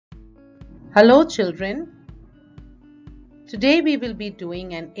Hello children, today we will be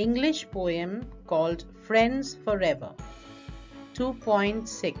doing an English poem called Friends Forever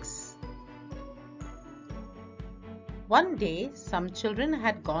 2.6. One day some children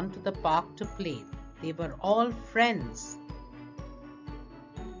had gone to the park to play. They were all friends.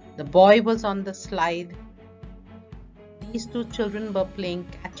 The boy was on the slide. These two children were playing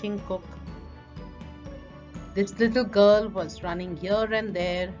catch and cook. This little girl was running here and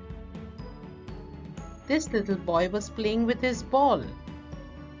there. This little boy was playing with his ball.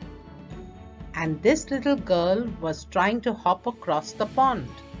 And this little girl was trying to hop across the pond.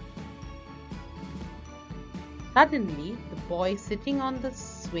 Suddenly, the boy sitting on the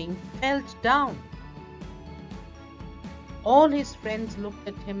swing fell down. All his friends looked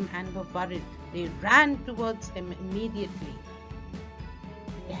at him and were worried. They ran towards him immediately.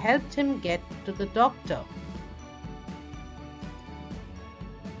 They helped him get to the doctor.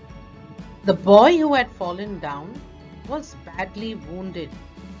 The boy who had fallen down was badly wounded.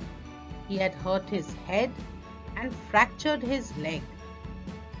 He had hurt his head and fractured his leg.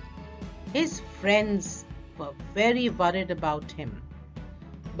 His friends were very worried about him.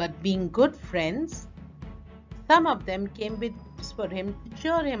 But being good friends, some of them came with tips for him to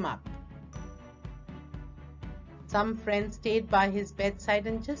cheer him up. Some friends stayed by his bedside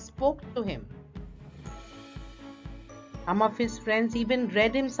and just spoke to him. Some of his friends even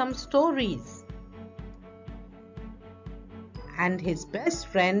read him some stories. And his best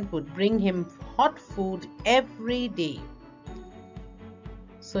friend would bring him hot food every day.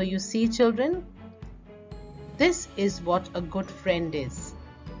 So you see, children, this is what a good friend is.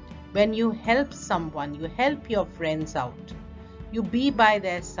 When you help someone, you help your friends out. You be by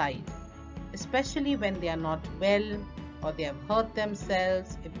their side, especially when they are not well or they have hurt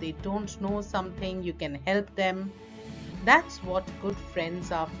themselves. If they don't know something, you can help them. That's what good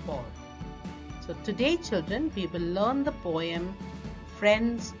friends are for. So today, children, we will learn the poem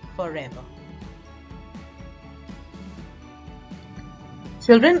Friends Forever.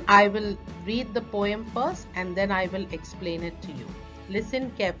 Children, I will read the poem first and then I will explain it to you. Listen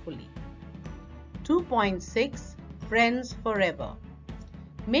carefully. 2.6 Friends Forever.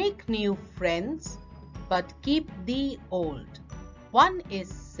 Make new friends, but keep the old. One is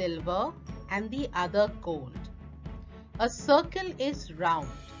silver and the other gold. A circle is round,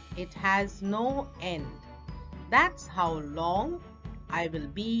 it has no end. That's how long I will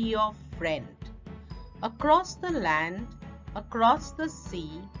be your friend. Across the land, across the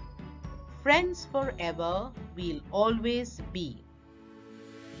sea, friends forever we'll always be.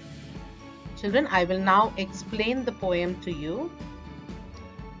 Children, I will now explain the poem to you.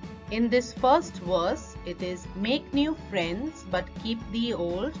 In this first verse, it is make new friends but keep the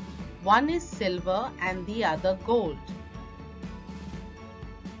old. One is silver and the other gold.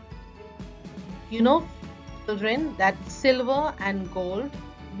 You know, children, that silver and gold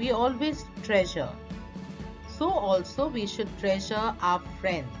we always treasure. So also we should treasure our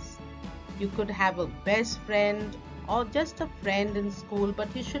friends. You could have a best friend or just a friend in school,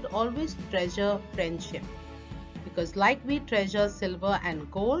 but you should always treasure friendship. Because like we treasure silver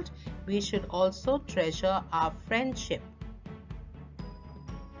and gold, we should also treasure our friendship.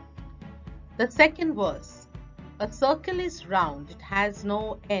 The second verse. A circle is round, it has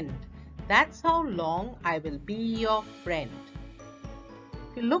no end. That's how long I will be your friend.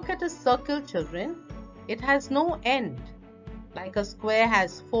 If you look at a circle, children, it has no end. Like a square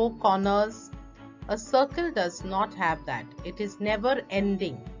has 4 corners, a circle does not have that. It is never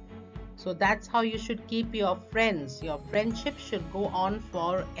ending. So that's how you should keep your friends. Your friendship should go on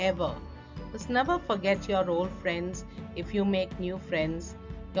forever. Just never forget your old friends. If you make new friends,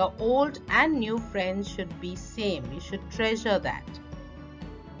 your old and new friends should be same. You should treasure that.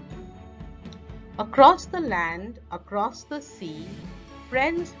 Across the land, across the sea,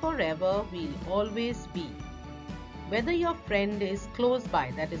 friends forever we'll always be. Whether your friend is close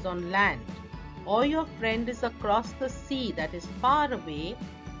by, that is on land, or your friend is across the sea, that is far away,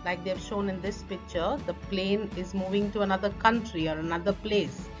 like they've shown in this picture, the plane is moving to another country or another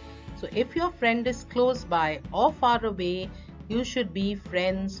place. So if your friend is close by or far away, you should be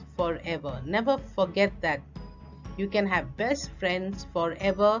friends forever. Never forget that. You can have best friends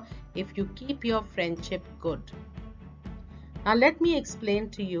forever if you keep your friendship good. Now let me explain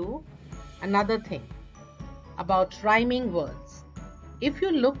to you another thing about rhyming words. If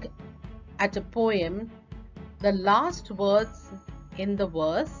you look at a poem, the last words in the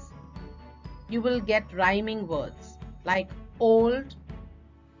verse, you will get rhyming words like old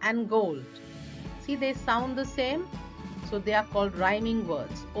and gold. See, they sound the same, so they are called rhyming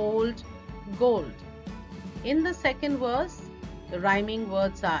words. Old, gold. In the second verse, the rhyming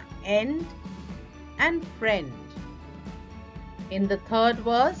words are end and friend. In the third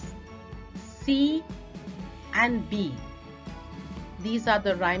verse, C and B. These are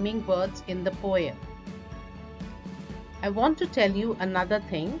the rhyming words in the poem. I want to tell you another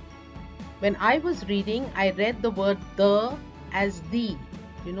thing. When I was reading, I read the word the as the.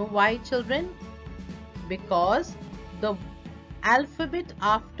 You know why, children? Because the alphabet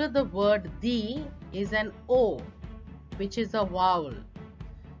after the word the is an O, which is a vowel.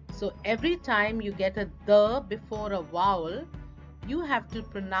 So every time you get a the before a vowel, you have to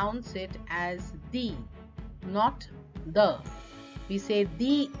pronounce it as the, not the. We say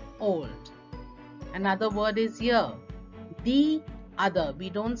the old. Another word is here, the other. We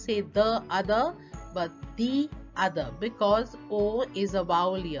don't say the other, but the other, because O is a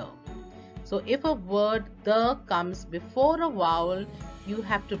vowel here. So if a word the comes before a vowel, you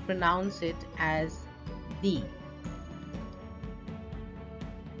have to pronounce it as the.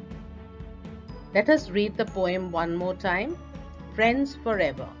 Let us read the poem one more time. Friends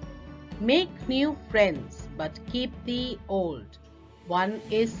forever. Make new friends, but keep the old. One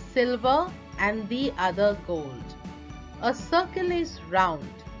is silver and the other gold. A circle is round,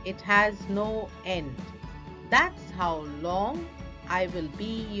 it has no end. That's how long I will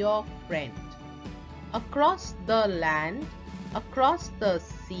be your friend. Across the land, across the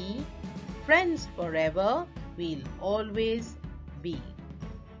sea, friends forever we'll always be.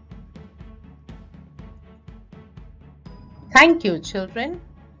 Thank you, children.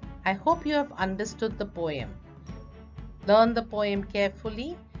 I hope you have understood the poem. Learn the poem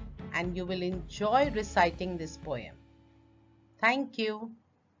carefully and you will enjoy reciting this poem. Thank you.